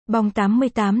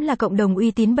Bong88 là cộng đồng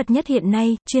uy tín bậc nhất hiện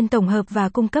nay, chuyên tổng hợp và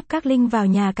cung cấp các link vào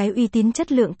nhà cái uy tín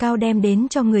chất lượng cao đem đến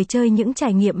cho người chơi những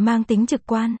trải nghiệm mang tính trực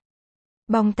quan.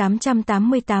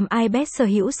 Bong888 sở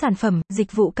hữu sản phẩm,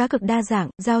 dịch vụ cá cược đa dạng,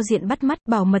 giao diện bắt mắt,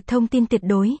 bảo mật thông tin tuyệt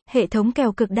đối, hệ thống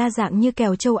kèo cực đa dạng như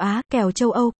kèo châu Á, kèo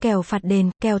châu Âu, kèo phạt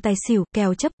đền, kèo tài xỉu,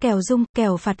 kèo chấp, kèo rung,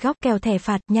 kèo phạt góc, kèo thẻ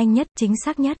phạt, nhanh nhất, chính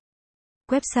xác nhất.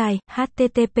 Website: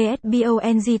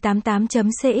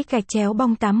 https://bong88.cx.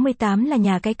 Bong88 là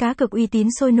nhà cái cá cược uy tín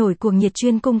sôi nổi cuồng nhiệt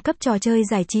chuyên cung cấp trò chơi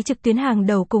giải trí trực tuyến hàng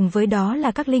đầu, cùng với đó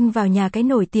là các link vào nhà cái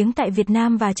nổi tiếng tại Việt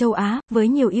Nam và châu Á, với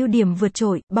nhiều ưu điểm vượt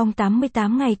trội.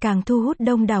 Bong88 ngày càng thu hút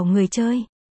đông đảo người chơi.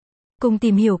 Cùng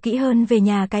tìm hiểu kỹ hơn về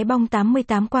nhà cái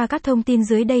Bong88 qua các thông tin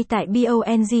dưới đây tại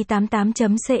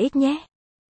bong88.cx nhé.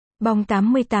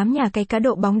 Bong88 nhà cái cá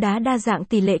độ bóng đá đa dạng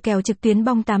tỷ lệ kèo trực tuyến.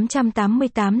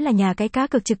 Bong888 là nhà cái cá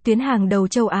cược trực tuyến hàng đầu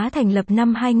châu Á, thành lập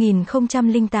năm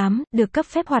 2008, được cấp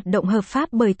phép hoạt động hợp pháp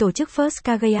bởi tổ chức First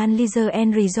Cagayan Leisure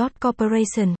and Resort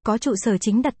Corporation, có trụ sở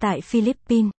chính đặt tại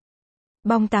Philippines.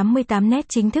 Bong88net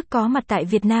chính thức có mặt tại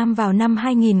Việt Nam vào năm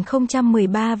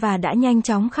 2013 và đã nhanh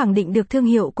chóng khẳng định được thương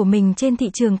hiệu của mình trên thị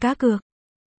trường cá cược.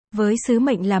 Với sứ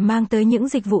mệnh là mang tới những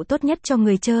dịch vụ tốt nhất cho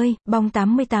người chơi,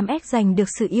 Bong88s giành được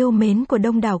sự yêu mến của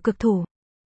đông đảo cực thủ.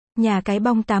 Nhà cái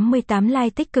Bong88 Live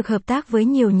tích cực hợp tác với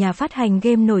nhiều nhà phát hành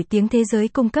game nổi tiếng thế giới,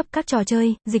 cung cấp các trò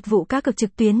chơi, dịch vụ cá cược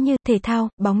trực tuyến như thể thao,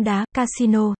 bóng đá,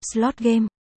 casino, slot game.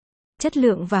 Chất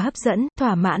lượng và hấp dẫn,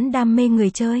 thỏa mãn đam mê người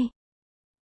chơi.